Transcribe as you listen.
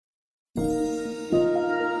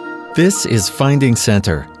This is Finding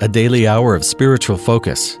Center, a daily hour of spiritual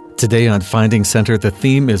focus. Today on Finding Center, the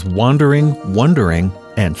theme is wandering, wondering,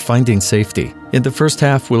 and finding safety. In the first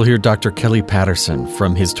half, we'll hear Dr. Kelly Patterson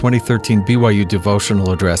from his 2013 BYU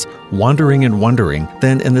devotional address, Wandering and Wondering.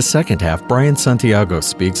 Then in the second half, Brian Santiago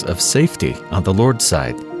speaks of safety on the Lord's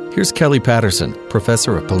side. Here's Kelly Patterson,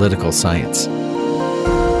 professor of political science.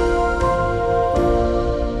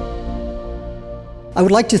 I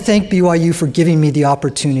would like to thank BYU for giving me the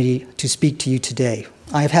opportunity to speak to you today.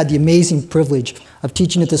 I have had the amazing privilege of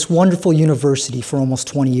teaching at this wonderful university for almost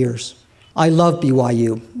 20 years. I love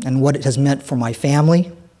BYU and what it has meant for my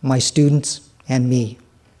family, my students, and me.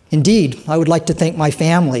 Indeed, I would like to thank my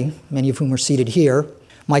family, many of whom are seated here,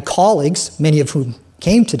 my colleagues, many of whom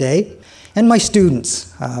came today, and my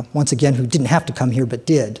students, once again, who didn't have to come here but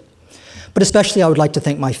did. But especially I would like to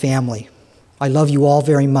thank my family. I love you all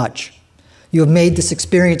very much. You have made this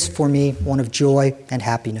experience for me one of joy and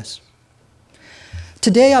happiness.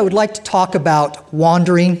 Today I would like to talk about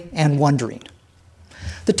wandering and wondering.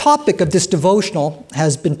 The topic of this devotional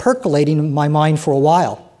has been percolating in my mind for a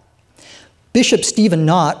while. Bishop Stephen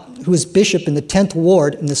Knott, who is bishop in the 10th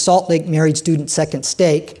Ward in the Salt Lake Married Student Second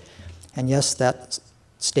Stake, and yes, that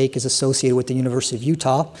stake is associated with the University of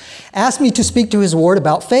Utah, asked me to speak to his ward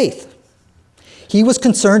about faith. He was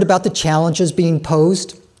concerned about the challenges being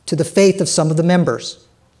posed to the faith of some of the members.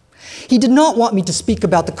 He did not want me to speak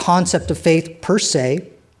about the concept of faith per se,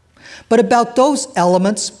 but about those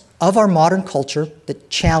elements of our modern culture that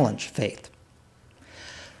challenge faith.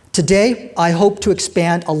 Today, I hope to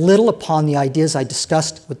expand a little upon the ideas I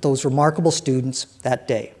discussed with those remarkable students that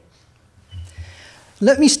day.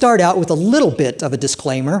 Let me start out with a little bit of a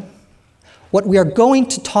disclaimer. What we are going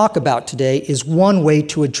to talk about today is one way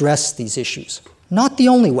to address these issues, not the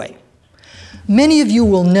only way. Many of you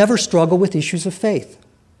will never struggle with issues of faith,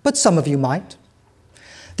 but some of you might.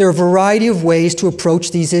 There are a variety of ways to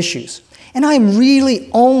approach these issues, and I'm really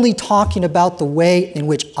only talking about the way in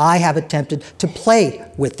which I have attempted to play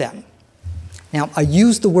with them. Now, I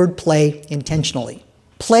use the word play intentionally.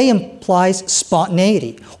 Play implies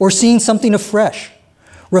spontaneity, or seeing something afresh.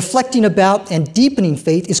 Reflecting about and deepening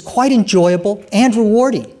faith is quite enjoyable and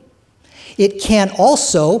rewarding. It can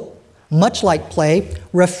also, much like play,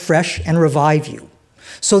 refresh and revive you,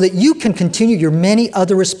 so that you can continue your many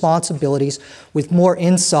other responsibilities with more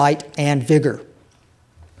insight and vigor.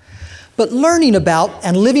 But learning about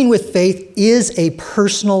and living with faith is a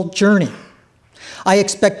personal journey. I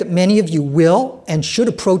expect that many of you will and should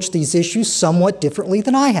approach these issues somewhat differently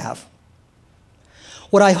than I have.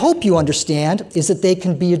 What I hope you understand is that they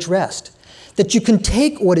can be addressed, that you can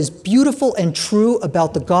take what is beautiful and true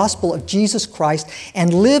about the gospel of Jesus Christ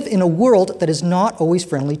and live in a world that is not always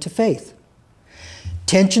friendly to faith.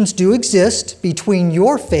 Tensions do exist between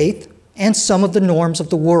your faith and some of the norms of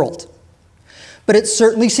the world, but it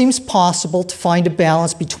certainly seems possible to find a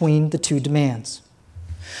balance between the two demands.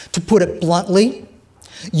 To put it bluntly,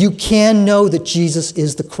 you can know that Jesus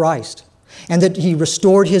is the Christ and that he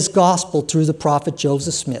restored his gospel through the prophet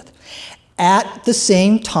Joseph Smith, at the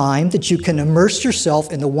same time that you can immerse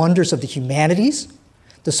yourself in the wonders of the humanities,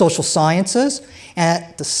 the social sciences,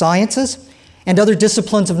 and other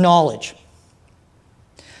disciplines of knowledge.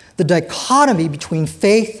 The dichotomy between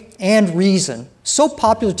faith and reason, so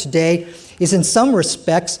popular today, is in some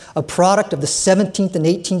respects a product of the 17th and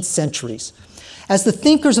 18th centuries, as the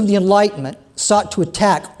thinkers of the Enlightenment sought to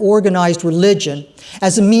attack organized religion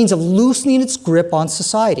as a means of loosening its grip on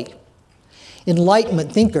society.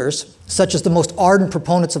 Enlightenment thinkers, such as the most ardent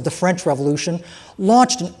proponents of the French Revolution,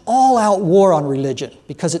 launched an all-out war on religion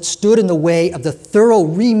because it stood in the way of the thorough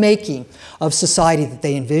remaking of society that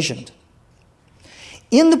they envisioned.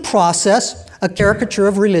 In the process, a caricature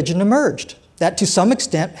of religion emerged that to some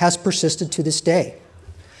extent has persisted to this day.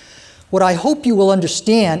 What I hope you will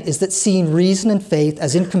understand is that seeing reason and faith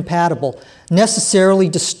as incompatible necessarily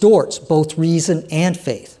distorts both reason and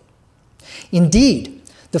faith. Indeed,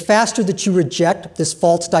 the faster that you reject this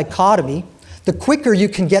false dichotomy, the quicker you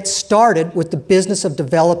can get started with the business of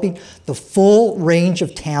developing the full range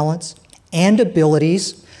of talents and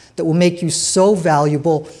abilities that will make you so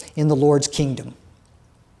valuable in the Lord's kingdom.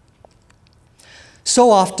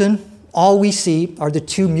 So often, all we see are the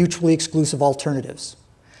two mutually exclusive alternatives.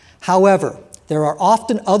 However, there are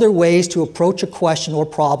often other ways to approach a question or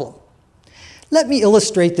problem. Let me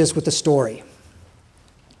illustrate this with a story.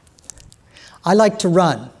 I like to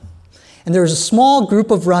run, and there's a small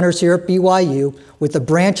group of runners here at BYU with a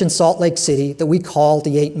branch in Salt Lake City that we call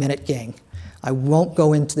the 8-Minute Gang. I won't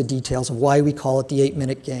go into the details of why we call it the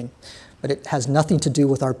 8-Minute Gang, but it has nothing to do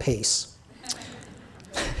with our pace.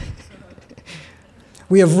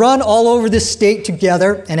 We have run all over this state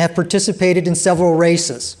together and have participated in several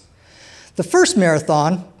races. The first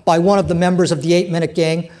marathon by one of the members of the 8-Minute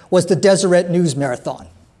Gang was the Deseret News Marathon.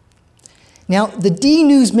 Now, the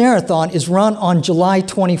D-News Marathon is run on July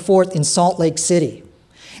 24th in Salt Lake City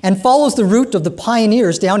and follows the route of the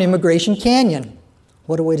pioneers down Immigration Canyon.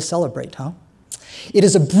 What a way to celebrate, huh? It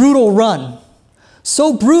is a brutal run.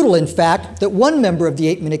 So brutal, in fact, that one member of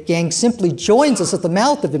the 8-Minute Gang simply joins us at the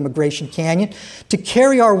mouth of Immigration Canyon to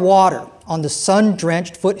carry our water on the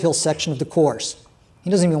sun-drenched foothill section of the course.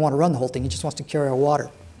 He doesn't even want to run the whole thing, he just wants to carry our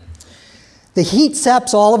water. The heat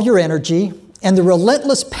saps all of your energy, and the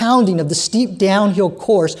relentless pounding of the steep downhill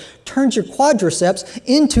course turns your quadriceps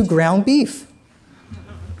into ground beef.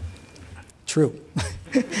 True.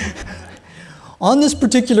 On this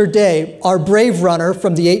particular day, our brave runner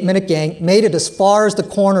from the 8-Minute Gang made it as far as the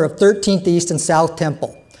corner of 13th East and South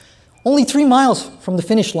Temple, only 3 miles from the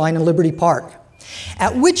finish line in Liberty Park,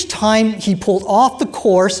 at which time he pulled off the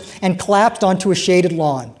course and collapsed onto a shaded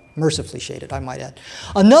lawn. Mercifully shaded, I might add.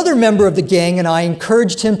 Another member of the gang and I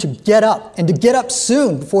encouraged him to get up, and to get up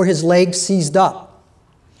soon before his legs seized up.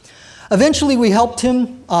 Eventually, we helped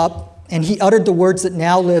him up, and he uttered the words that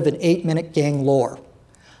now live in 8-Minute Gang lore.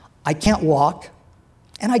 I can't walk,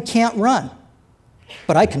 and I can't run,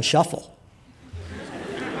 but I can shuffle.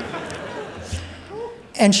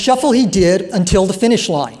 And shuffle he did until the finish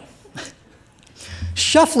line.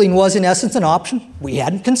 Shuffling was, in essence, an option we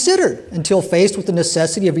hadn't considered until faced with the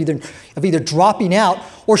necessity of either dropping out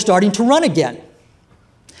or starting to run again.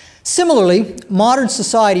 Similarly, modern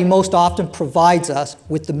society most often provides us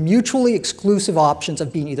with the mutually exclusive options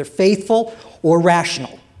of being either faithful or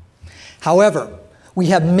rational. However, we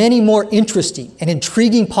have many more interesting and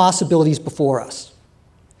intriguing possibilities before us.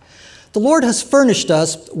 The Lord has furnished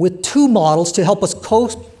us with 2 models to help us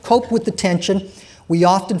cope with the tension we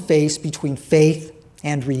often face between faith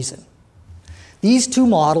and reason. These 2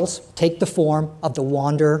 models take the form of the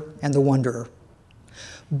wanderer and the wanderer.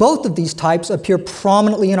 Both of these types appear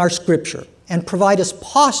prominently in our scripture and provide us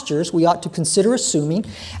postures we ought to consider assuming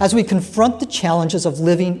as we confront the challenges of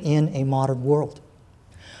living in a modern world.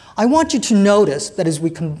 I want you to notice that as we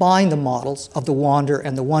combine the models of the wanderer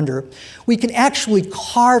and the wanderer, we can actually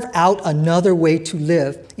carve out another way to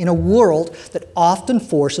live in a world that often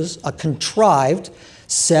forces a contrived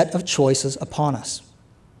set of choices upon us.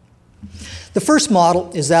 The first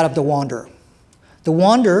model is that of the wanderer. The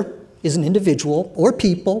wanderer is an individual or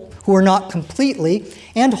people who are not completely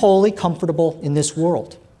and wholly comfortable in this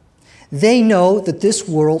world. They know that this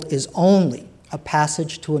world is only a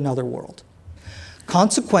passage to another world.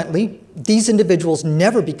 Consequently, these individuals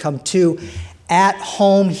never become too at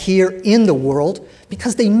home here in the world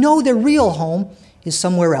because they know their real home is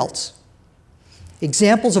somewhere else.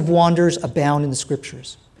 Examples of wanderers abound in the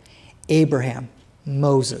scriptures. Abraham,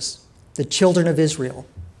 Moses, the children of Israel,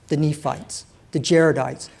 the Nephites, the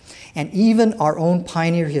Jaredites, and even our own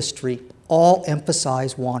pioneer history all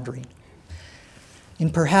emphasize wandering. In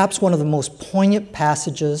perhaps one of the most poignant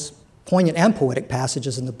and poetic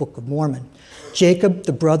passages in the Book of Mormon, Jacob,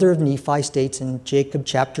 the brother of Nephi, states in Jacob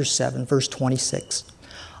chapter 7, verse 26,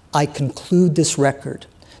 I conclude this record,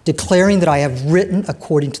 declaring that I have written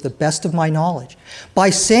according to the best of my knowledge, by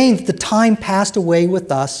saying that the time passed away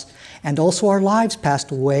with us, and also our lives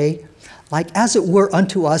passed away, like as it were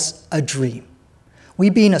unto us a dream. We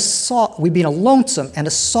being a lonesome and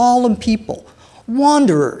a solemn people,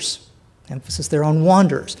 wanderers, emphasis there on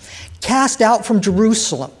wanderers, cast out from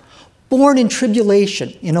Jerusalem, born in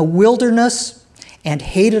tribulation, in a wilderness, and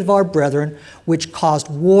hated of our brethren, which caused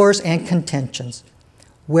wars and contentions.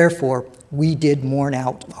 Wherefore, we did mourn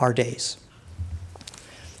out our days.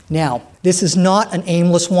 Now, this is not an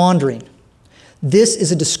aimless wandering. This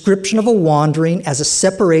is a description of a wandering as a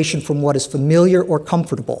separation from what is familiar or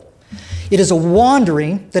comfortable. It is a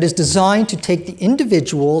wandering that is designed to take the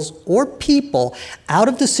individuals or people out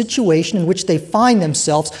of the situation in which they find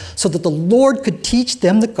themselves so that the Lord could teach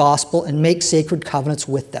them the gospel and make sacred covenants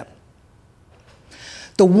with them.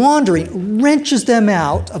 The wandering wrenches them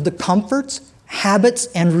out of the comforts, habits,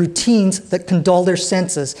 and routines that can dull their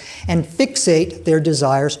senses and fixate their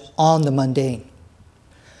desires on the mundane.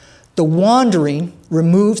 The wandering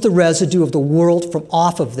removes the residue of the world from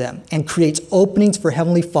off of them and creates openings for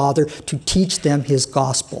Heavenly Father to teach them His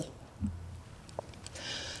gospel.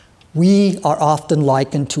 We are often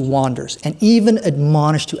likened to wanderers and even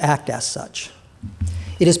admonished to act as such.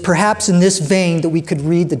 It is perhaps in this vein that we could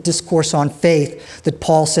read the discourse on faith that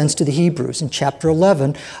Paul sends to the Hebrews. In chapter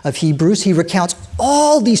 11 of Hebrews, he recounts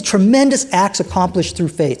all these tremendous acts accomplished through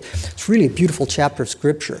faith. It's really a beautiful chapter of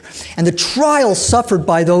Scripture. And the trials suffered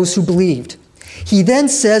by those who believed. He then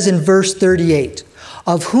says in verse 38,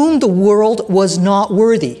 of whom the world was not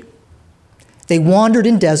worthy. They wandered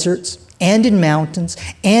in deserts and in mountains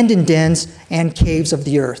and in dens and caves of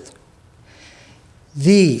the earth.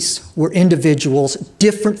 These were individuals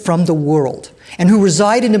different from the world and who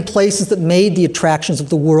resided in places that made the attractions of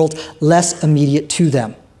the world less immediate to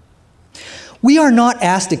them. We are not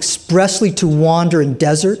asked expressly to wander in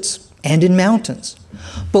deserts and in mountains,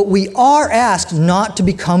 but we are asked not to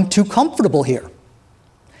become too comfortable here.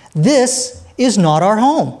 This is not our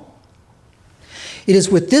home. It is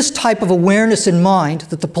with this type of awareness in mind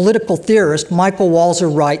that the political theorist Michael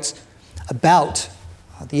Walzer writes about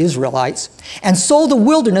the Israelites, and so the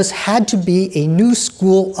wilderness had to be a new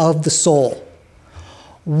school of the soul.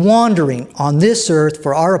 Wandering on this earth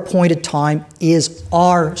for our appointed time is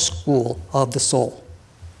our school of the soul.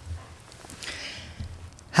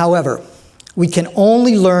 However, we can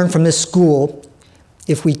only learn from this school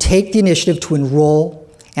if we take the initiative to enroll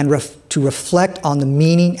and to reflect on the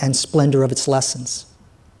meaning and splendor of its lessons.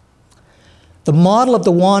 The model of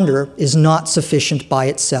the wanderer is not sufficient by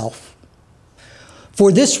itself.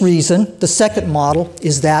 For this reason, the second model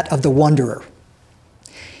is that of the wanderer.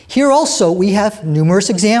 Here also we have numerous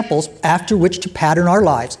examples after which to pattern our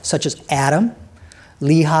lives, such as Adam,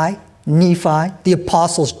 Lehi, Nephi, the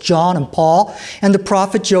apostles John and Paul, and the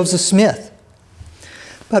prophet Joseph Smith.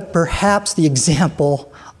 But perhaps the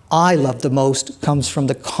example I love the most comes from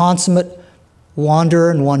the consummate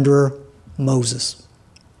wanderer and wanderer, Moses.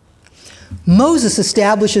 Moses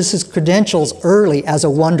establishes his credentials early as a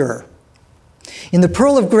wanderer. In the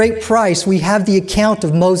Pearl of Great Price, we have the account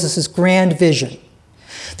of Moses' grand vision.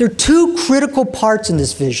 There are two critical parts in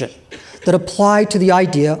this vision that apply to the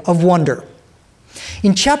idea of wonder.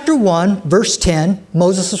 In chapter 1, verse 10,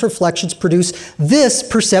 Moses' reflections produce this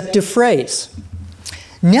perceptive phrase: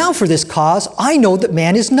 "Now for this cause I know that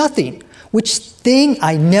man is nothing, which thing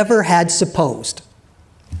I never had supposed."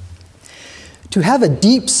 To have a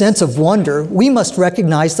deep sense of wonder, we must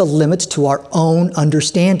recognize the limits to our own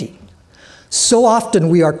understanding. So often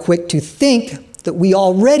we are quick to think that we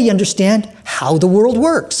already understand how the world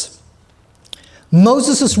works.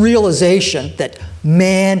 Moses' realization that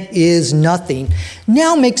man is nothing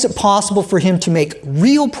now makes it possible for him to make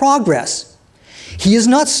real progress. He is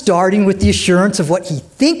not starting with the assurance of what he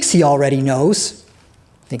thinks he already knows.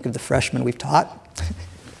 Think of the freshmen we've taught.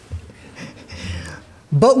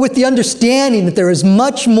 But with the understanding that there is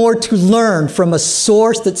much more to learn from a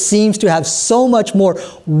source that seems to have so much more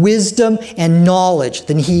wisdom and knowledge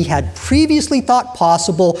than he had previously thought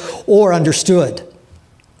possible or understood.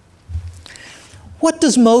 What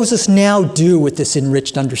does Moses now do with this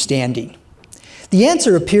enriched understanding? The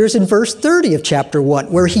answer appears in verse 30 of chapter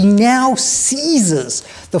 1, where he now seizes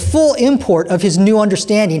the full import of his new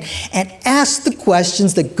understanding and asks the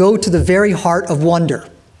questions that go to the very heart of wonder.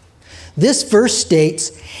 This verse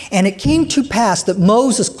states, "And it came to pass that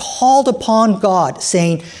Moses called upon God,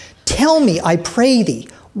 saying, 'Tell me, I pray thee,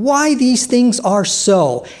 why these things are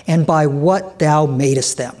so, and by what thou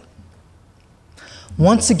madest them.'"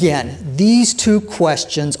 Once again, these two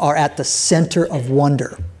questions are at the center of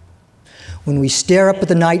wonder. When we stare up at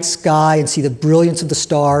the night sky and see the brilliance of the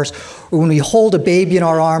stars, or when we hold a baby in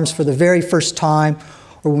our arms for the very first time,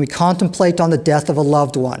 or when we contemplate on the death of a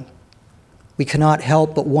loved one, we cannot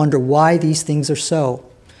help but wonder why these things are so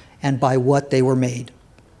and by what they were made.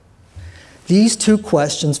 These two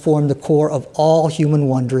questions form the core of all human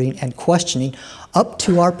wondering and questioning up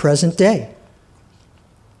to our present day.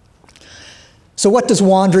 So what does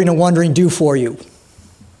wandering and wondering do for you?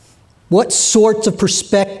 What sorts of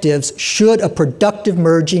perspectives should a productive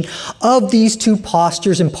merging of these two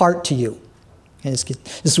postures impart to you? And this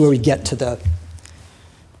is where we get to the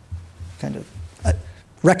kind of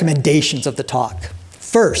recommendations of the talk.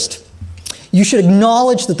 First, you should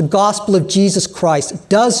acknowledge that the gospel of Jesus Christ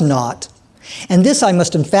does not, and this I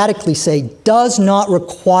must emphatically say, does not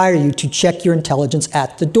require you to check your intelligence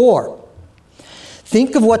at the door.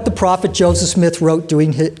 Think of what the prophet Joseph Smith wrote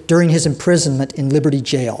during his imprisonment in Liberty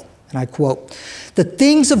Jail, and I quote, "The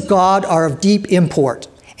things of God are of deep import,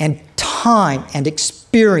 and time and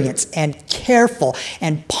experience and careful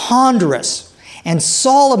and ponderous and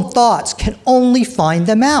solemn thoughts can only find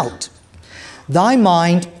them out. Thy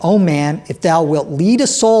mind, O man, if thou wilt lead a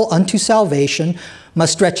soul unto salvation,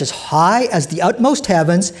 must stretch as high as the utmost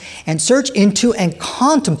heavens and search into and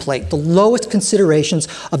contemplate the lowest considerations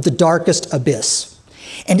of the darkest abyss,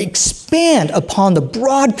 and expand upon the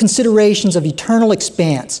broad considerations of eternal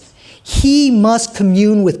expanse. He must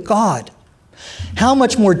commune with God. How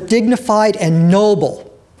much more dignified and noble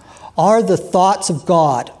are the thoughts of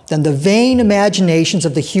God than the vain imaginations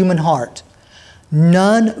of the human heart.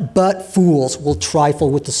 None but fools will trifle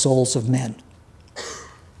with the souls of men."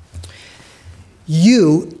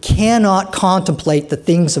 You cannot contemplate the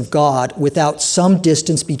things of God without some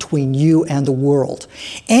distance between you and the world,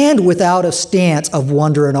 and without a stance of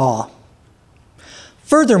wonder and awe.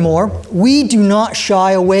 Furthermore, we do not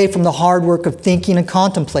shy away from the hard work of thinking and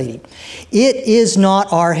contemplating. It is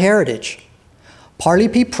not our heritage. Parley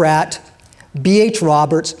P. Pratt, B.H.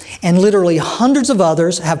 Roberts, and literally hundreds of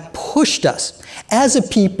others have pushed us as a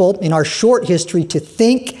people in our short history to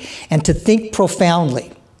think and to think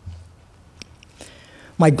profoundly.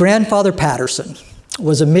 My grandfather Patterson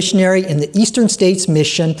was a missionary in the Eastern States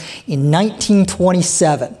Mission in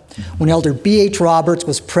 1927 when Elder B.H. Roberts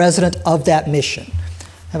was president of that mission.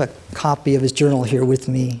 I have a copy of his journal here with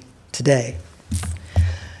me today.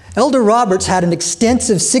 Elder Roberts had an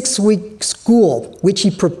extensive 6-week school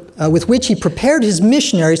with which he prepared his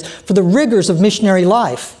missionaries for the rigors of missionary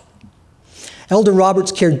life. Elder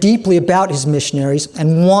Roberts cared deeply about his missionaries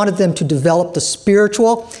and wanted them to develop the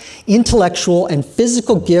spiritual, intellectual, and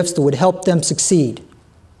physical gifts that would help them succeed.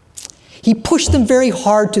 He pushed them very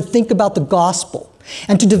hard to think about the gospel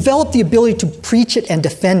and to develop the ability to preach it and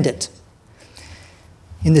defend it.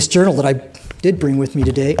 In this journal that I did bring with me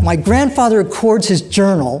today, my grandfather records his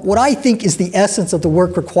journal, what I think is the essence of the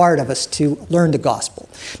work required of us to learn the gospel.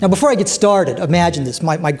 Now, before I get started, imagine this.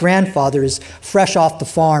 My grandfather is fresh off the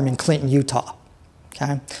farm in Clinton, Utah.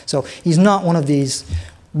 Okay? So he's not one of these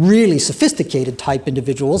really sophisticated type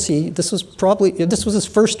individuals. This was his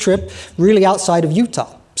first trip really outside of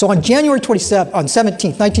Utah. So on January 17th,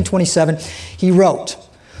 1927, he wrote,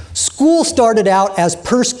 "School started out as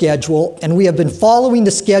per schedule, and we have been following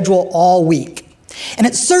the schedule all week. And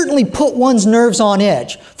it certainly put one's nerves on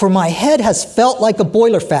edge, for my head has felt like a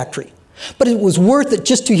boiler factory. But it was worth it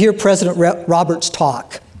just to hear President Roberts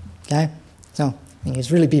talk." Okay? So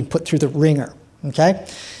he's really being put through the ringer. Okay?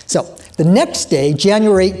 So the next day,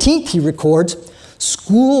 January 18th, he records,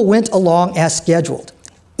 "School went along as scheduled,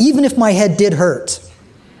 even if my head did hurt."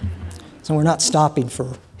 So we're not stopping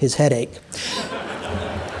for his headache.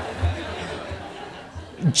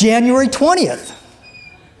 January 20th,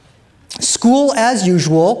 "School as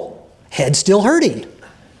usual, head still hurting."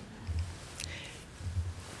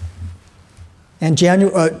 And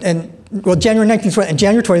January 19th and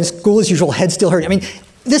January 20th, "School as usual, head still hurting." I mean,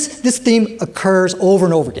 this theme occurs over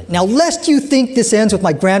and over again. Now, lest you think this ends with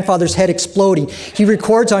my grandfather's head exploding, he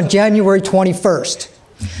records on January 21st,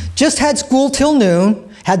 "Just had school till noon,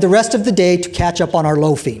 had the rest of the day to catch up on our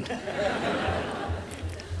loafing."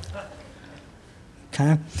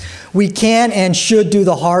 Okay? We can and should do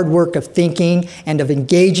the hard work of thinking and of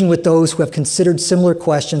engaging with those who have considered similar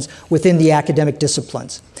questions within the academic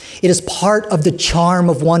disciplines. It is part of the charm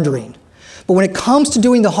of wondering. But when it comes to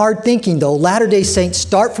doing the hard thinking, though, Latter-day Saints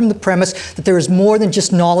start from the premise that there is more than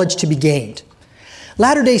just knowledge to be gained.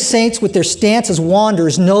 Latter-day Saints, with their stance as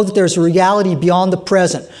wanderers, know that there is a reality beyond the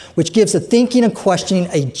present, which gives the thinking and questioning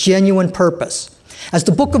a genuine purpose. As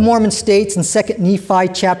the Book of Mormon states in 2 Nephi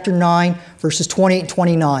chapter 9, verses 28 and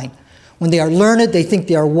 29, "When they are learned, they think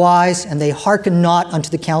they are wise, and they hearken not unto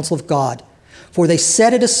the counsel of God. For they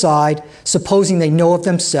set it aside, supposing they know of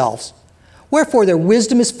themselves. Wherefore their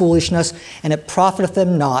wisdom is foolishness, and it profiteth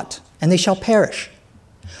them not, and they shall perish.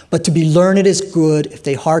 But to be learned is good, if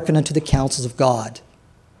they hearken unto the counsels of God."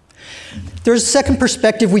 There is a second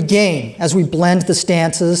perspective we gain as we blend the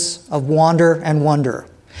stances of wander and wonder.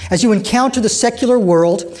 As you encounter the secular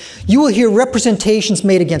world, you will hear representations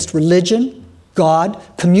made against religion, God,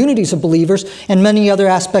 communities of believers, and many other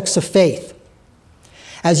aspects of faith.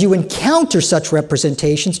 As you encounter such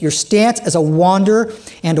representations, your stance as a wanderer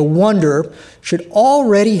and a wonderer should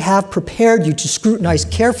already have prepared you to scrutinize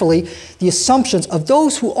carefully the assumptions of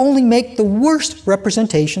those who only make the worst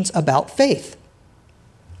representations about faith.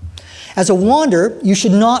 As a wanderer, you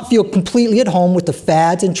should not feel completely at home with the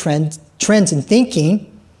fads and trends in thinking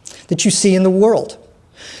that you see in the world.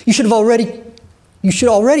 You should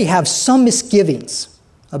already have some misgivings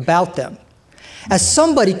about them. As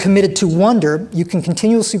somebody committed to wonder, you can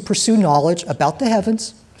continuously pursue knowledge about the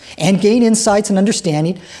heavens and gain insights and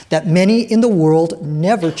understanding that many in the world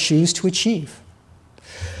never choose to achieve.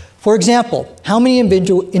 For example, how many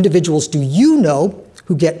individuals do you know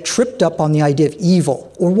who get tripped up on the idea of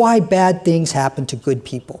evil or why bad things happen to good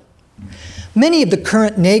people? Many of the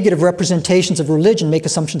current negative representations of religion make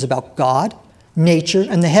assumptions about God, nature,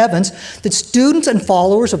 and the heavens that students and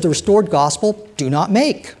followers of the restored gospel do not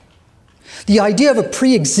make. The idea of a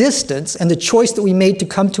pre-existence and the choice that we made to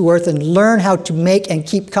come to earth and learn how to make and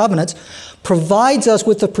keep covenants provides us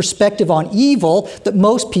with a perspective on evil that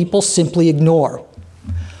most people simply ignore.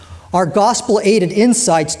 Our gospel-aided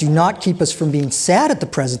insights do not keep us from being sad at the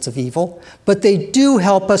presence of evil, but they do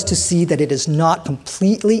help us to see that it is not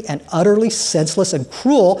completely and utterly senseless and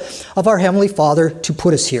cruel of our Heavenly Father to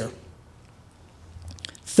put us here.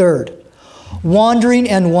 Third, wandering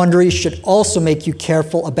and wondering should also make you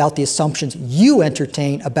careful about the assumptions you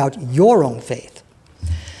entertain about your own faith.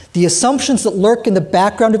 The assumptions that lurk in the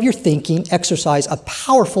background of your thinking exercise a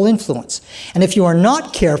powerful influence, and if you are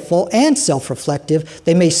not careful and self-reflective,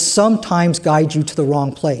 they may sometimes guide you to the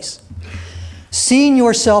wrong place. Seeing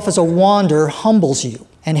yourself as a wanderer humbles you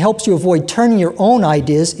and helps you avoid turning your own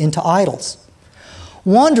ideas into idols.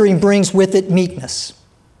 Wandering brings with it meekness,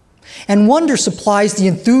 and wonder supplies the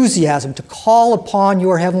enthusiasm to call upon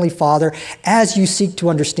your Heavenly Father as you seek to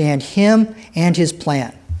understand Him and His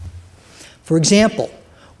plan. For example,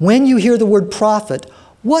 when you hear the word prophet,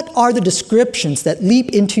 what are the descriptions that leap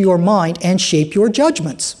into your mind and shape your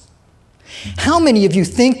judgments? How many of you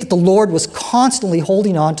think that the Lord was constantly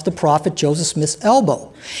holding on to the prophet Joseph Smith's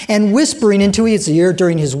elbow and whispering into his ear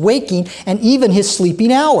during his waking and even his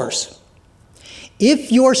sleeping hours?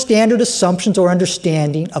 If your standard assumptions or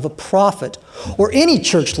understanding of a prophet, or any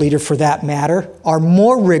church leader for that matter, are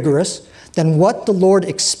more rigorous than what the Lord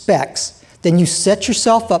expects, then you set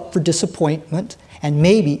yourself up for disappointment and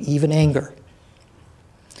maybe even anger.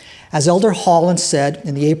 As Elder Holland said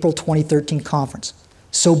in the April 2013 conference,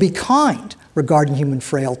 so be kind regarding human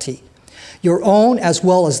frailty, your own as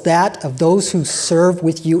well as that of those who serve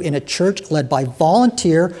with you in a church led by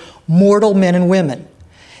volunteer, mortal men and women.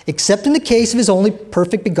 Except in the case of His only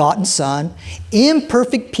perfect begotten Son,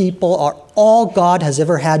 imperfect people are all God has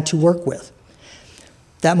ever had to work with.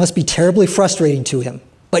 That must be terribly frustrating to Him,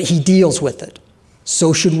 but He deals with it.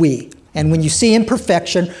 So should we. And when you see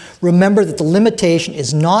imperfection, remember that the limitation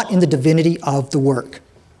is not in the divinity of the work.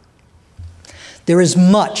 There is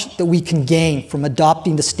much that we can gain from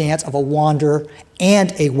adopting the stance of a wanderer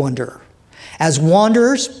and a wonderer. As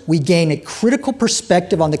wanderers, we gain a critical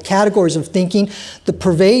perspective on the categories of thinking that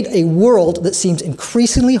pervade a world that seems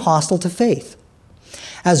increasingly hostile to faith.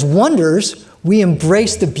 As wanderers, we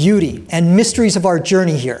embrace the beauty and mysteries of our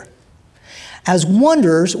journey here. As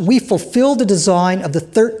wanderers, we fulfill the design of the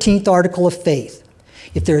 13th article of faith.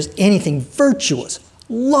 If there is anything virtuous,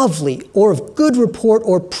 lovely, or of good report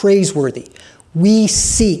or praiseworthy, we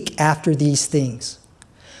seek after these things.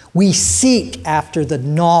 We seek after the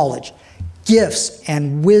knowledge, gifts,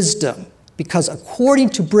 and wisdom, because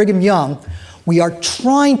according to Brigham Young, we are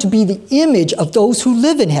trying to be the image of those who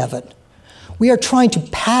live in heaven. We are trying to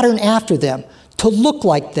pattern after them, to look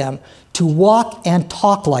like them, to walk and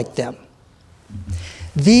talk like them.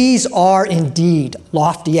 These are indeed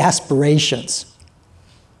lofty aspirations.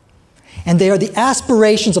 And they are the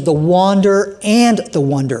aspirations of the wanderer and the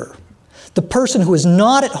wanderer. The person who is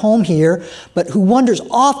not at home here, but who wonders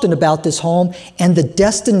often about this home and the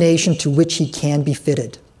destination to which he can be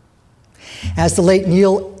fitted. As the late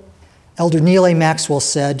Elder Neal A. Maxwell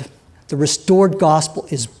said, the restored gospel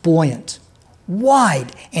is buoyant,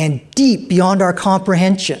 wide, and deep beyond our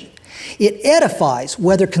comprehension. It edifies,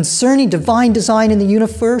 whether concerning divine design in the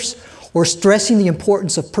universe or stressing the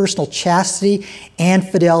importance of personal chastity and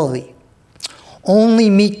fidelity. Only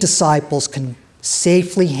meek disciples can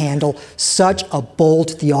safely handle such a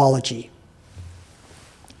bold theology.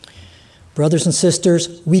 Brothers and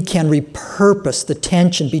sisters, we can repurpose the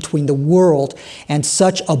tension between the world and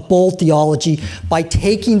such a bold theology by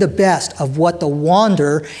taking the best of what the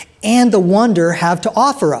wanderer and the wonderer have to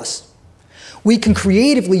offer us. We can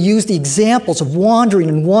creatively use the examples of wandering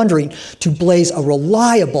and wondering to blaze a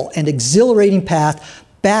reliable and exhilarating path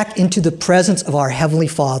back into the presence of our Heavenly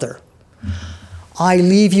Father. I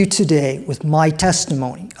leave you today with my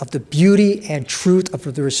testimony of the beauty and truth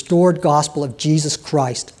of the restored gospel of Jesus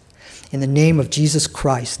Christ. In the name of Jesus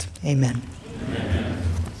Christ, amen.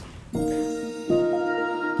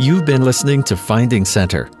 You've been listening to Finding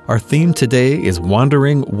Center. Our theme today is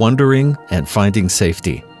wandering, wondering, and finding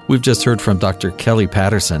safety. We've just heard from Dr. Kelly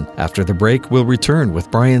Patterson. After the break, we'll return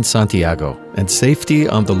with Brian Santiago and Safety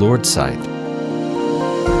on the Lord's Side.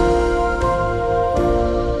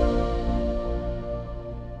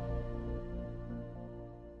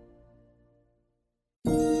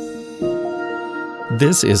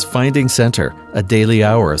 This is Finding Center, a daily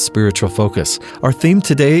hour of spiritual focus. Our theme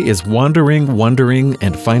today is wandering, wondering,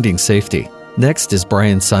 and finding safety. Next is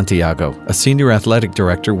Brian Santiago, a senior athletic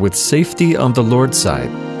director with Safety on the Lord's Side.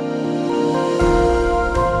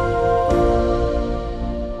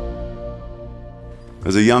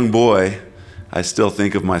 As a young boy, I still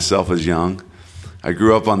think of myself as young. I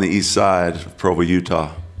grew up on the east side of Provo,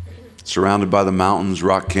 Utah, surrounded by the mountains,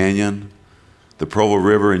 Rock Canyon, the Provo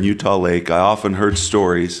River, and Utah Lake. I often heard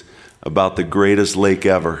stories about the greatest lake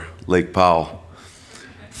ever, Lake Powell.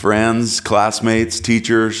 Friends, classmates,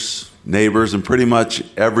 teachers, neighbors, and pretty much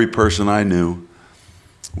every person I knew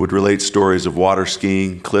would relate stories of water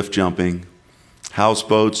skiing, cliff jumping,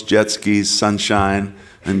 houseboats, jet skis, sunshine,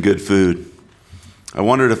 and good food. I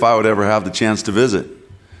wondered if I would ever have the chance to visit.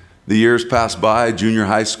 The years passed by: junior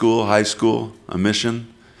high school, a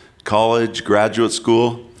mission, college, graduate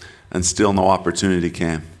school, and still no opportunity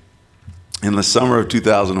came. In the summer of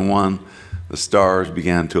 2001, the stars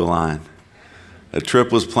began to align. A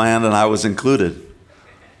trip was planned and I was included.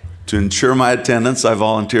 To ensure my attendance, I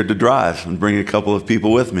volunteered to drive and bring a couple of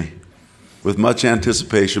people with me. With much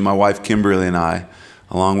anticipation, my wife Kimberly and I,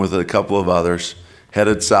 along with a couple of others,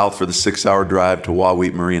 headed south for the 6-hour drive to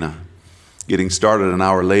Wahweap Marina, getting started an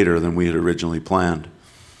hour later than we had originally planned.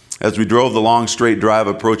 As we drove the long straight drive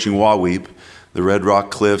approaching Wahweap, the red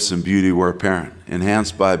rock cliffs and beauty were apparent,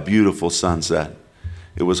 enhanced by a beautiful sunset.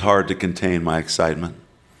 It was hard to contain my excitement.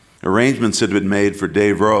 Arrangements had been made for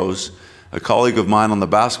Dave Rose, a colleague of mine on the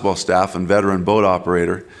basketball staff and veteran boat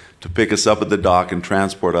operator, to pick us up at the dock and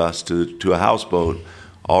transport us to a houseboat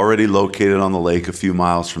already located on the lake a few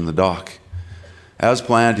miles from the dock. As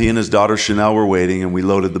planned, he and his daughter Chanel were waiting, and we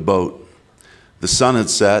loaded the boat. The sun had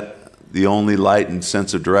set. The only light and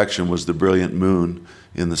sense of direction was the brilliant moon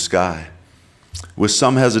in the sky. With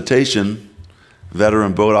some hesitation,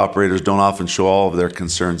 veteran boat operators don't often show all of their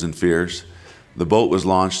concerns and fears. The boat was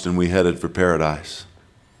launched and we headed for paradise.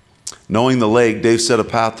 Knowing the lake, Dave set a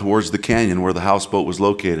path towards the canyon where the houseboat was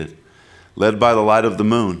located, led by the light of the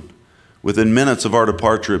moon. Within minutes of our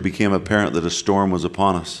departure, it became apparent that a storm was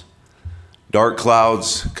upon us. Dark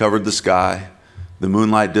clouds covered the sky, the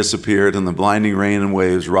moonlight disappeared, and the blinding rain and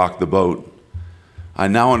waves rocked the boat. I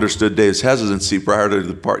now understood Dave's hesitancy prior to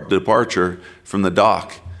the departure from the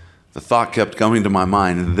dock. The thought kept coming to my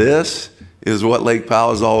mind, this is what Lake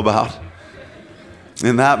Powell is all about?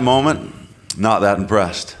 In that moment, not that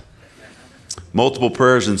impressed. Multiple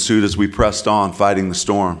prayers ensued as we pressed on, fighting the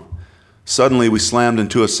storm. Suddenly, we slammed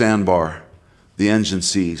into a sandbar. The engine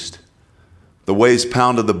seized. The waves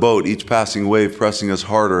pounded the boat, each passing wave pressing us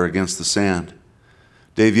harder against the sand.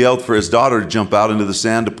 Dave yelled for his daughter to jump out into the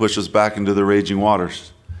sand to push us back into the raging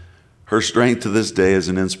waters. Her strength to this day is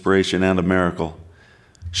an inspiration and a miracle.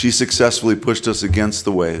 She successfully pushed us against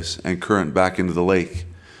the waves and current back into the lake.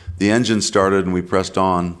 The engine started and we pressed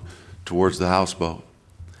on towards the houseboat.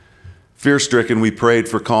 Fear-stricken, we prayed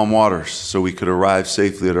for calm waters so we could arrive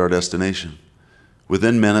safely at our destination.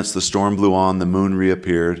 Within minutes, the storm blew on, the moon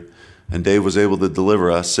reappeared, and Dave was able to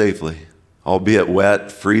deliver us safely, albeit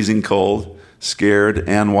wet, freezing cold, scared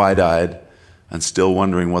and wide-eyed, and still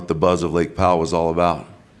wondering what the buzz of Lake Powell was all about.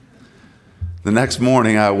 The next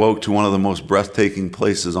morning, I awoke to one of the most breathtaking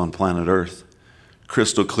places on planet Earth.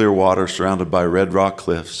 Crystal clear water surrounded by red rock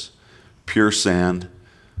cliffs, pure sand,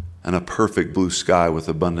 and a perfect blue sky with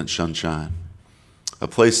abundant sunshine. A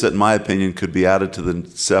place that, in my opinion, could be added to the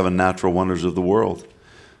 7 natural wonders of the world.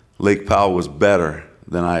 Lake Powell was better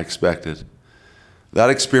than I expected.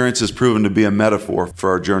 That experience has proven to be a metaphor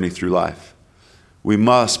for our journey through life. We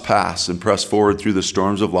must pass and press forward through the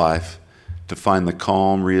storms of life to find the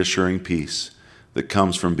calm, reassuring peace that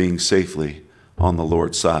comes from being safely on the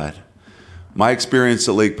Lord's side. My experience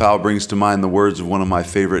at Lake Powell brings to mind the words of one of my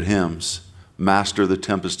favorite hymns, Master, the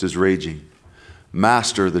tempest is raging.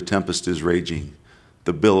 Master, the tempest is raging.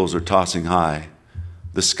 The billows are tossing high.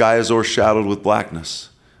 The sky is o'ershadowed with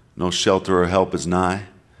blackness. No shelter or help is nigh.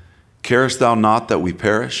 Carest thou not that we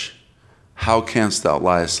perish? How canst thou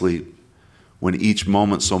lie asleep when each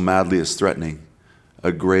moment so madly is threatening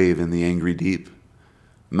a grave in the angry deep?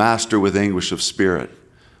 Master, with anguish of spirit,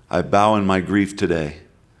 I bow in my grief today.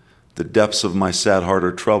 The depths of my sad heart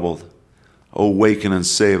are troubled. O waken and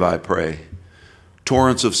save, I pray.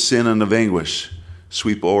 Torrents of sin and of anguish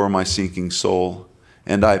sweep o'er my sinking soul,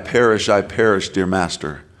 and I perish, dear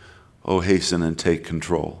Master. O hasten and take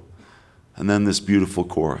control. And then this beautiful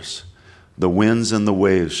chorus. The winds and the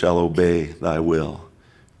waves shall obey thy will.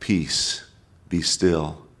 Peace, be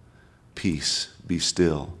still. Peace, be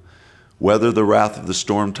still. Whether the wrath of the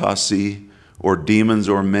storm-tossed sea, or demons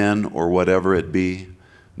or men, or whatever it be,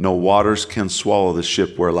 no waters can swallow the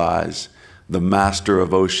ship where lies the Master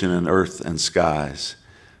of ocean and earth and skies.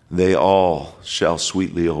 They all shall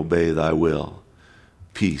sweetly obey thy will.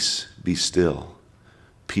 Peace, be still.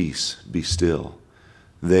 Peace, be still.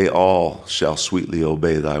 They all shall sweetly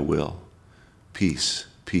obey thy will. Peace,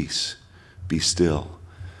 peace, be still.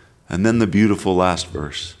 And then the beautiful last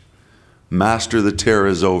verse. Master, the terror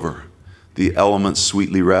is over. The elements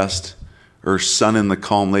sweetly rest. Earth's sun in the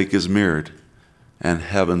calm lake is mirrored, and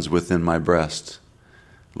heaven's within my breast.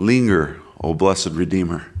 Linger, O blessed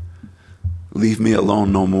Redeemer. Leave me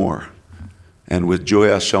alone no more. And with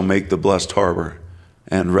joy I shall make the blessed harbor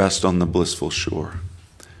and rest on the blissful shore.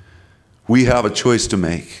 We have a choice to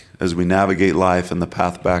make as we navigate life and the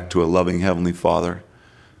path back to a loving Heavenly Father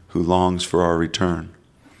who longs for our return.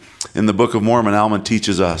 In the Book of Mormon, Alma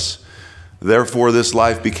teaches us, therefore this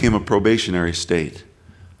life became a probationary state,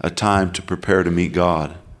 a time to prepare to meet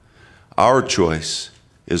God. Our choice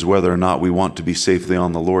is whether or not we want to be safely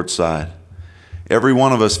on the Lord's side. Every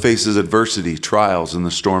one of us faces adversity, trials, and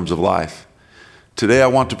the storms of life. Today I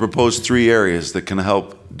want to propose 3 areas that can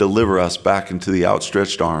help deliver us back into the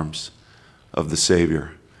outstretched arms of the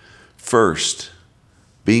Savior. First,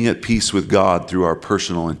 being at peace with God through our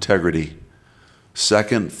personal integrity.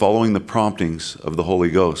 Second, following the promptings of the Holy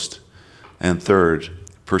Ghost. And third,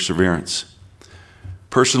 perseverance.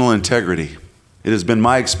 Personal integrity. It has been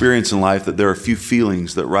my experience in life that there are few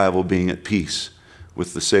feelings that rival being at peace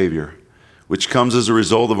with the Savior, which comes as a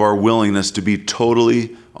result of our willingness to be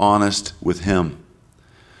totally honest with Him.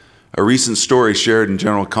 A recent story shared in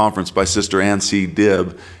General Conference by Sister Ann C.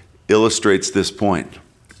 Dibb illustrates this point.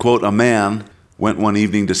 Quote, a man went one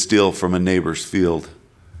evening to steal from a neighbor's field.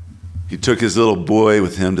 He took his little boy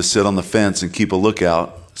with him to sit on the fence and keep a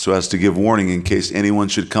lookout so as to give warning in case anyone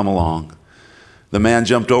should come along. The man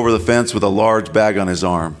jumped over the fence with a large bag on his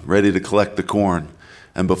arm, ready to collect the corn.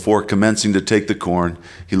 And before commencing to take the corn,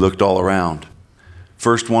 he looked all around.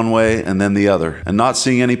 First one way and then the other. And not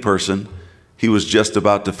seeing any person, he was just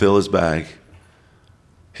about to fill his bag.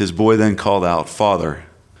 His boy then called out, Father,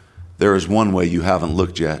 there is one way you haven't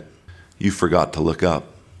looked yet. You forgot to look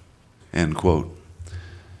up. End quote.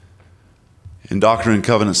 In Doctrine and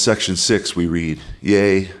Covenants, section 6, we read,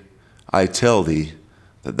 Yea, I tell thee,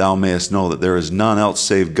 that thou mayest know that there is none else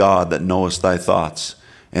save God that knoweth thy thoughts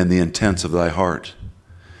and the intents of thy heart.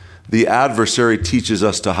 The adversary teaches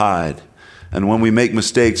us to hide, and when we make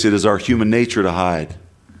mistakes, it is our human nature to hide.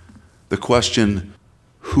 The question,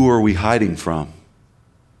 who are we hiding from?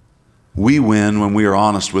 We win when we are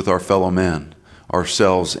honest with our fellow men,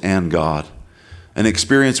 ourselves, and God. An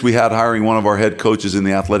experience we had hiring one of our head coaches in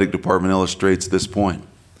the athletic department illustrates this point.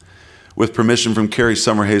 With permission from Carrie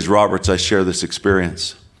Summerhays Roberts, I share this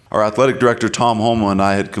experience. Our athletic director, Tom Holma, and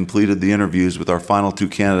I had completed the interviews with our final 2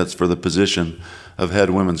 candidates for the position of head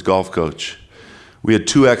women's golf coach. We had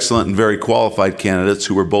 2 excellent and very qualified candidates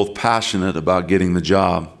who were both passionate about getting the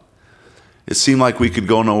job. It seemed like we could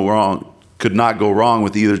not go wrong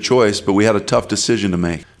with either choice, but we had a tough decision to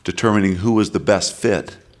make, determining who was the best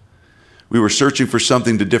fit. We were searching for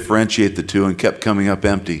something to differentiate the 2 and kept coming up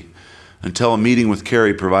empty, until a meeting with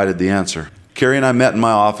Carrie provided the answer. Carrie and I met in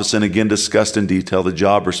my office and again discussed in detail the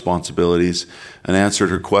job responsibilities and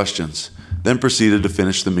answered her questions, then proceeded to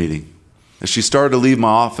finish the meeting. As she started to leave my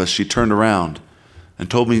office, she turned around and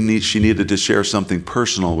told me she needed to share something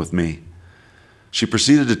personal with me. She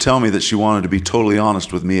proceeded to tell me that she wanted to be totally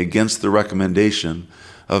honest with me against the recommendation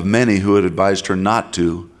of many who had advised her not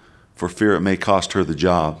to, for fear it may cost her the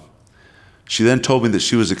job. She then told me that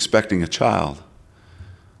she was expecting a child.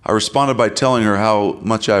 I responded by telling her how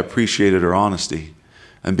much I appreciated her honesty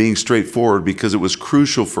and being straightforward because it was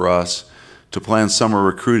crucial for us to plan summer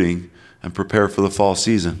recruiting and prepare for the fall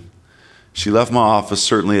season. She left my office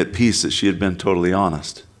certainly at peace that she had been totally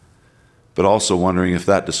honest, but also wondering if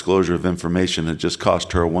that disclosure of information had just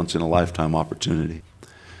cost her a once-in-a-lifetime opportunity.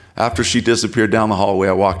 After she disappeared down the hallway,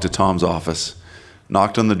 I walked to Tom's office,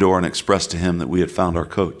 knocked on the door, and expressed to him that we had found our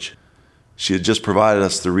coach. She had just provided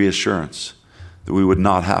us the reassurance that we would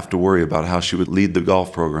not have to worry about how she would lead the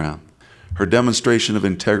golf program. Her demonstration of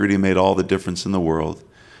integrity made all the difference in the world,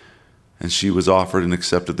 and she was offered and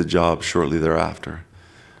accepted the job shortly thereafter.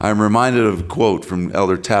 I am reminded of a quote from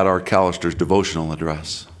Elder Tad R. Callister's devotional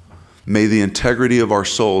address. May the integrity of our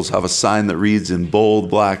souls have a sign that reads in bold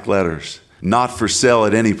black letters, not for sale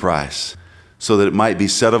at any price, so that it might be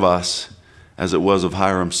said of us as it was of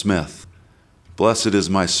Hiram Smith. Blessed is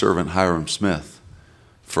my servant Hiram Smith,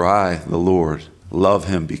 for I, the Lord, love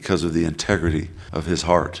him because of the integrity of his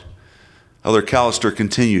heart. Elder Callister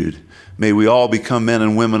continued, may we all become men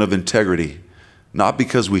and women of integrity, not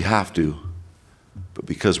because we have to, but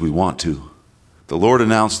because we want to. The Lord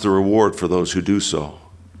announced the reward for those who do so.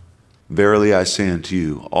 Verily I say unto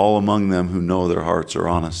you, all among them who know their hearts are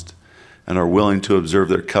honest and are willing to observe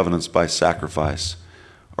their covenants by sacrifice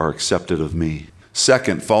are accepted of me.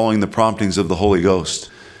 Second, following the promptings of the Holy Ghost.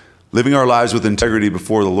 Living our lives with integrity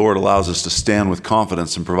before the Lord allows us to stand with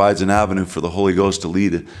confidence and provides an avenue for the Holy Ghost to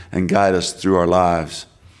lead and guide us through our lives.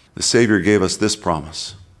 The Savior gave us this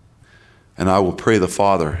promise, and I will pray the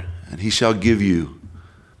Father, and he shall give you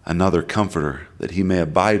another comforter, that he may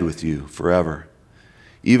abide with you forever,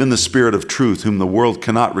 even the Spirit of truth, whom the world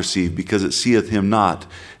cannot receive, because it seeth him not,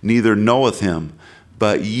 neither knoweth him.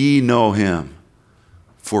 But ye know him,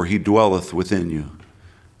 for he dwelleth within you,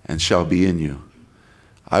 and shall be in you.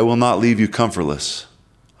 I will not leave you comfortless.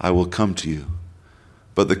 I will come to you.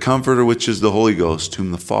 But the Comforter, which is the Holy Ghost,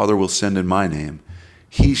 whom the Father will send in my name,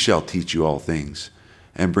 he shall teach you all things,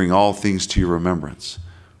 and bring all things to your remembrance,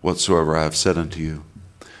 whatsoever I have said unto you.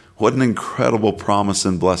 What an incredible promise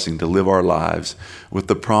and blessing to live our lives with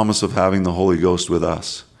the promise of having the Holy Ghost with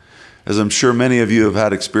us. As I'm sure many of you have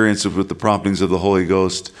had experiences with the promptings of the Holy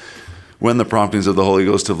Ghost, when the promptings of the Holy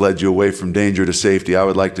Ghost have led you away from danger to safety, I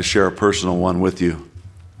would like to share a personal one with you.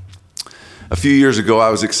 A few years ago, I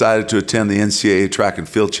was excited to attend the NCAA track and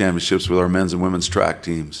field championships with our men's and women's track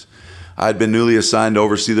teams. I had been newly assigned to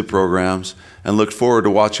oversee the programs and looked forward to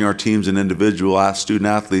watching our teams and individual student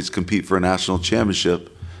athletes compete for a national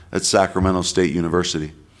championship at Sacramento State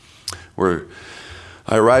University. Where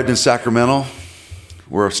I arrived in Sacramento,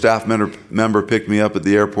 where a staff member picked me up at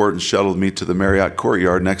the airport and shuttled me to the Marriott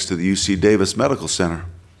courtyard next to the UC Davis Medical Center.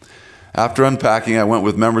 After unpacking, I went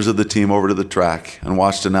with members of the team over to the track and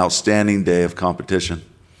watched an outstanding day of competition.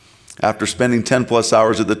 After spending 10 plus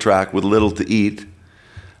hours at the track with little to eat,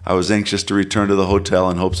 I was anxious to return to the hotel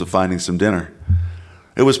in hopes of finding some dinner.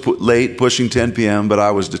 It was late, pushing 10 p.m., but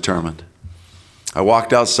I was determined. I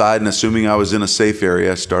walked outside, and assuming I was in a safe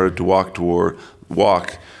area, I started to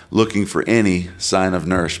walk looking for any sign of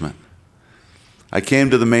nourishment. I came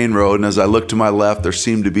to the main road, and as I looked to my left, there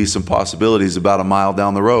seemed to be some possibilities about a mile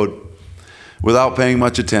down the road. Without paying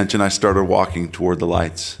much attention, I started walking toward the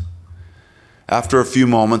lights. After a few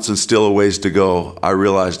moments and still a ways to go, I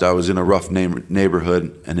realized I was in a rough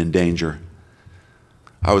neighborhood and in danger.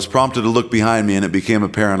 I was prompted to look behind me, and it became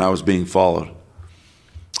apparent I was being followed.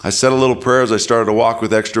 I said a little prayer as I started to walk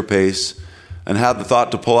with extra pace and had the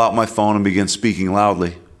thought to pull out my phone and begin speaking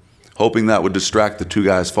loudly, hoping that would distract the two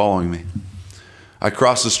guys following me. I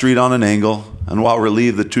crossed the street on an angle, and while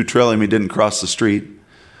relieved the two trailing me didn't cross the street,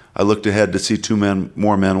 I looked ahead to see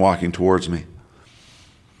more men walking towards me.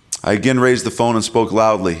 I again raised the phone and spoke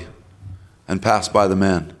loudly and passed by the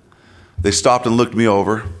men. They stopped and looked me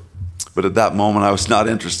over, but at that moment I was not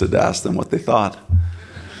interested to ask them what they thought.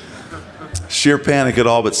 Sheer panic had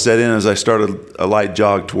all but set in as I started a light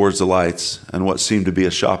jog towards the lights and what seemed to be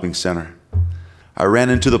a shopping center. I ran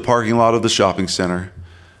into the parking lot of the shopping center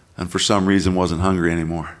and for some reason wasn't hungry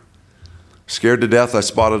anymore. Scared to death, I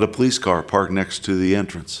spotted a police car parked next to the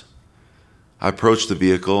entrance. I approached the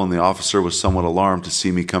vehicle, and the officer was somewhat alarmed to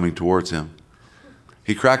see me coming towards him.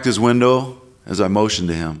 He cracked his window as I motioned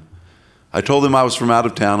to him. I told him I was from out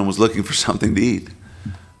of town and was looking for something to eat,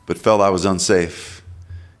 but felt I was unsafe.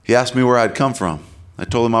 He asked me where I'd come from. I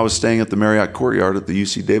told him I was staying at the Marriott courtyard at the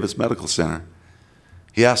UC Davis Medical Center.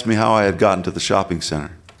 He asked me how I had gotten to the shopping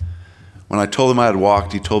center. When I told him I had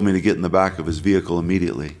walked, he told me to get in the back of his vehicle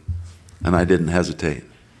immediately, and I didn't hesitate.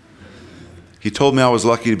 He told me I was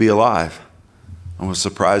lucky to be alive and was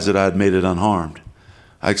surprised that I had made it unharmed.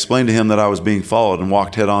 I explained to him that I was being followed and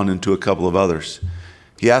walked head-on into a couple of others.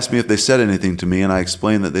 He asked me if they said anything to me, and I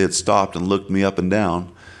explained that they had stopped and looked me up and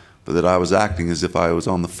down, but that I was acting as if I was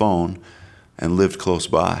on the phone and lived close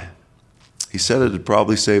by. He said it had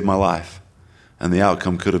probably saved my life, and the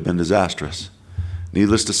outcome could have been disastrous.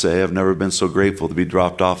 Needless to say, I've never been so grateful to be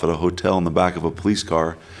dropped off at a hotel in the back of a police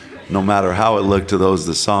car, no matter how it looked to those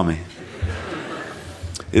that saw me.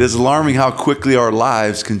 It is alarming how quickly our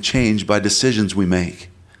lives can change by decisions we make.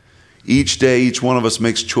 Each day, each one of us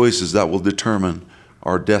makes choices that will determine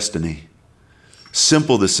our destiny.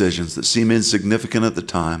 Simple decisions that seem insignificant at the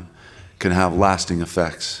time can have lasting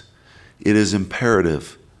effects. It is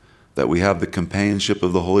imperative that we have the companionship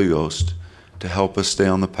of the Holy Ghost to help us stay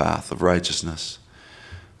on the path of righteousness.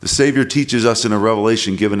 The Savior teaches us in a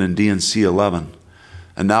revelation given in D&C 11,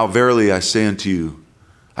 "And now verily I say unto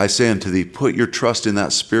thee, put your trust in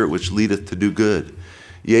that Spirit which leadeth to do good,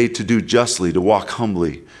 yea, to do justly, to walk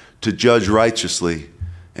humbly, to judge righteously,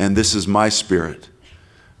 and this is my Spirit.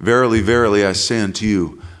 Verily, verily, I say unto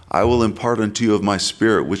you, I will impart unto you of my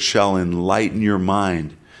Spirit, which shall enlighten your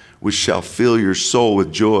mind, which shall fill your soul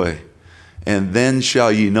with joy. And then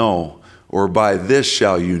shall ye know, or by this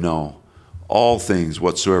shall you know, all things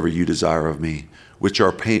whatsoever you desire of me, which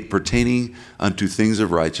are pertaining unto things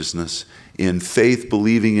of righteousness, in faith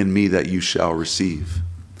believing in me that you shall receive."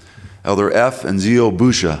 Elder F. and Zio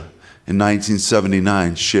Busha in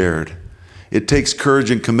 1979 shared, "It takes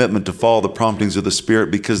courage and commitment to follow the promptings of the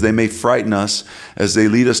Spirit because they may frighten us as they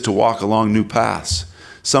lead us to walk along new paths,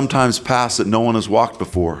 sometimes paths that no one has walked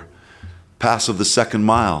before, paths of the second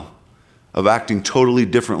mile, of acting totally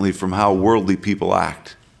differently from how worldly people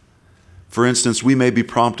act. For instance, we may be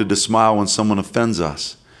prompted to smile when someone offends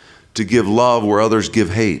us, to give love where others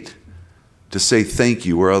give hate, to say thank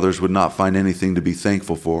you where others would not find anything to be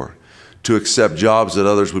thankful for, to accept jobs that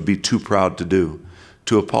others would be too proud to do,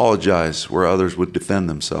 to apologize where others would defend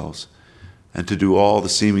themselves, and to do all the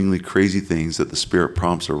seemingly crazy things that the Spirit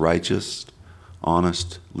prompts a righteous,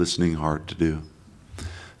 honest, listening heart to do.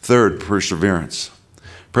 Third, perseverance.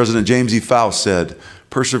 President James E. Faust said,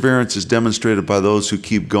 "Perseverance is demonstrated by those who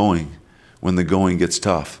keep going when the going gets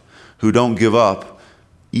tough, who don't give up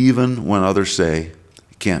even when others say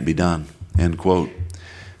it can't be done." End quote.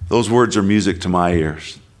 Those words are music to my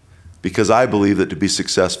ears, because I believe that to be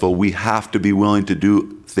successful, we have to be willing to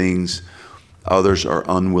do things others are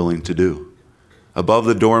unwilling to do. Above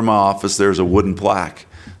the door in my office, there's a wooden plaque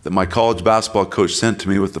that my college basketball coach sent to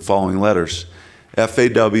me with the following letters: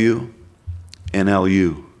 FAW,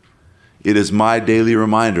 NLU. It is my daily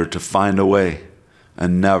reminder to find a way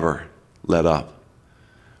and never let up.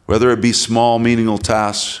 Whether it be small, meaningless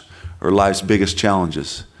tasks or life's biggest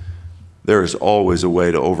challenges, there is always a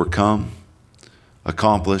way to overcome,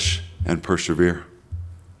 accomplish, and persevere.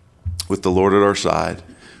 With the Lord at our side,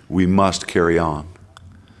 we must carry on.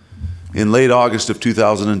 In late August of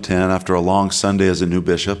 2010, after a long Sunday as a new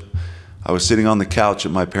bishop, I was sitting on the couch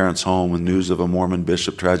at my parents' home when news of a Mormon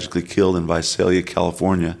bishop tragically killed in Visalia,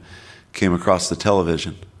 California, came across the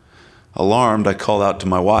television. Alarmed, I called out to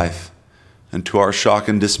my wife, and to our shock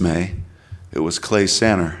and dismay, it was Clay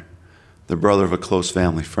Sanner, the brother of a close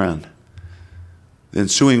family friend. The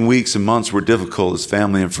ensuing weeks and months were difficult as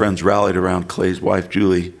family and friends rallied around Clay's wife,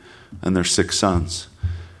 Julie, and their 6 sons.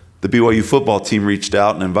 The BYU football team reached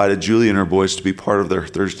out and invited Julie and her boys to be part of their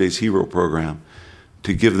Thursday's Hero program,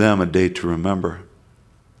 to give them a day to remember.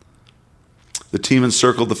 The team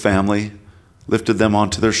encircled the family, lifted them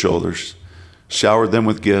onto their shoulders, showered them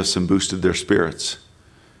with gifts, and boosted their spirits.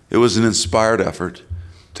 It was an inspired effort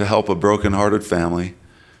to help a broken-hearted family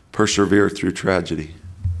persevere through tragedy.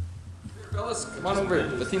 Fellas, come on over.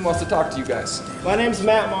 The team wants to talk to you guys. My name's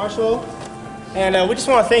Matt Marshall, and we just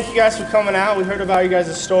want to thank you guys for coming out. We heard about you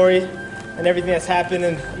guys' story and everything that's happened,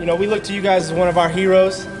 and we look to you guys as one of our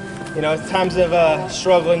heroes. Times of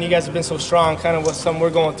struggle, and you guys have been so strong, kind of what something we're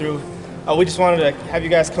going through. We just wanted to have you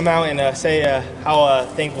guys come out and say how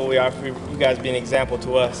thankful we are for you guys being an example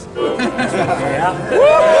to us.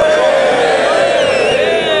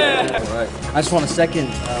 I just want to second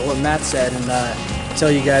what Matt said and tell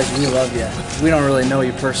you guys we love you. We don't really know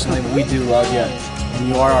you personally, but we do love you, and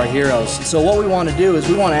you are our heroes. So what we want to do is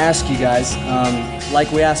we want to ask you guys, like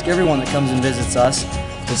we ask everyone that comes and visits us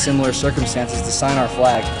in similar circumstances, to sign our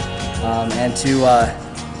flag and to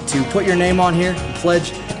put your name on here,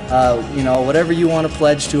 pledge whatever you want to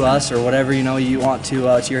pledge to us, or whatever you want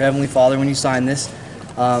to your Heavenly Father when you sign this,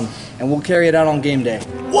 and we'll carry it out on game day.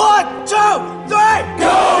 1, 2, 3, go!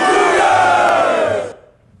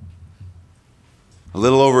 A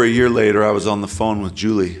little over a year later, I was on the phone with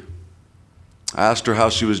Julie. I asked her how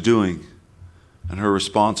she was doing, and her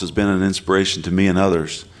response has been an inspiration to me and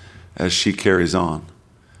others as she carries on.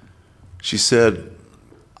 She said,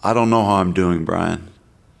 "I don't know how I'm doing, Brian,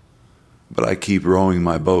 but I keep rowing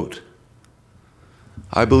my boat."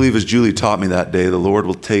 I believe, as Julie taught me that day, the Lord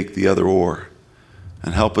will take the other oar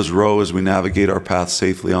and help us row as we navigate our path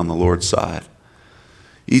safely on the Lord's side.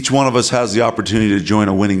 Each one of us has the opportunity to join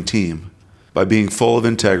a winning team by being full of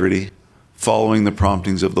integrity, following the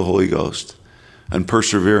promptings of the Holy Ghost, and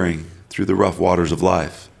persevering through the rough waters of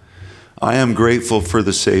life. I am grateful for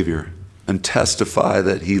the Savior and testify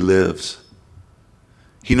that He lives.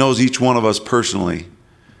 He knows each one of us personally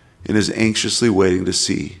and is anxiously waiting to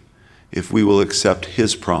see if we will accept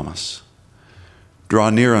His promise. "Draw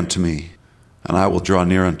near unto me, and I will draw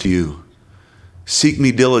near unto you. Seek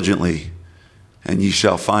me diligently, and ye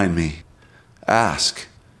shall find me. Ask,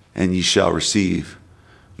 and ye shall receive.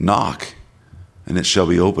 Knock, and it shall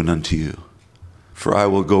be opened unto you. For I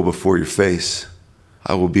will go before your face.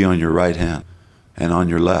 I will be on your right hand and on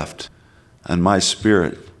your left, and my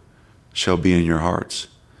Spirit shall be in your hearts,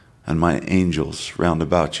 and my angels round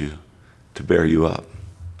about you to bear you up."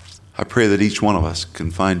 I pray that each one of us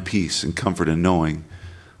can find peace and comfort in knowing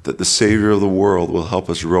that the Savior of the world will help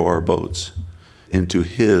us row our boats into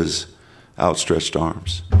His outstretched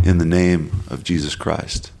arms. In the name of Jesus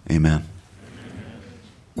Christ, amen.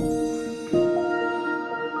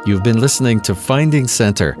 You've been listening to Finding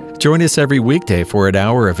Center. Join us every weekday for an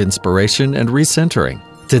hour of inspiration and recentering.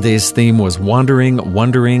 Today's theme was Wandering,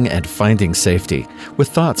 Wondering, and Finding Safety, with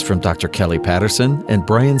thoughts from Dr. Kelly Patterson and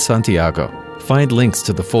Brian Santiago. Find links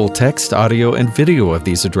to the full text, audio, and video of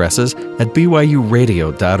these addresses at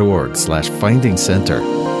byuradio.org/findingcenter.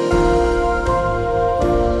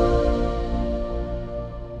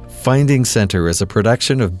 Finding Center is a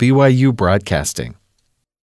production of BYU Broadcasting.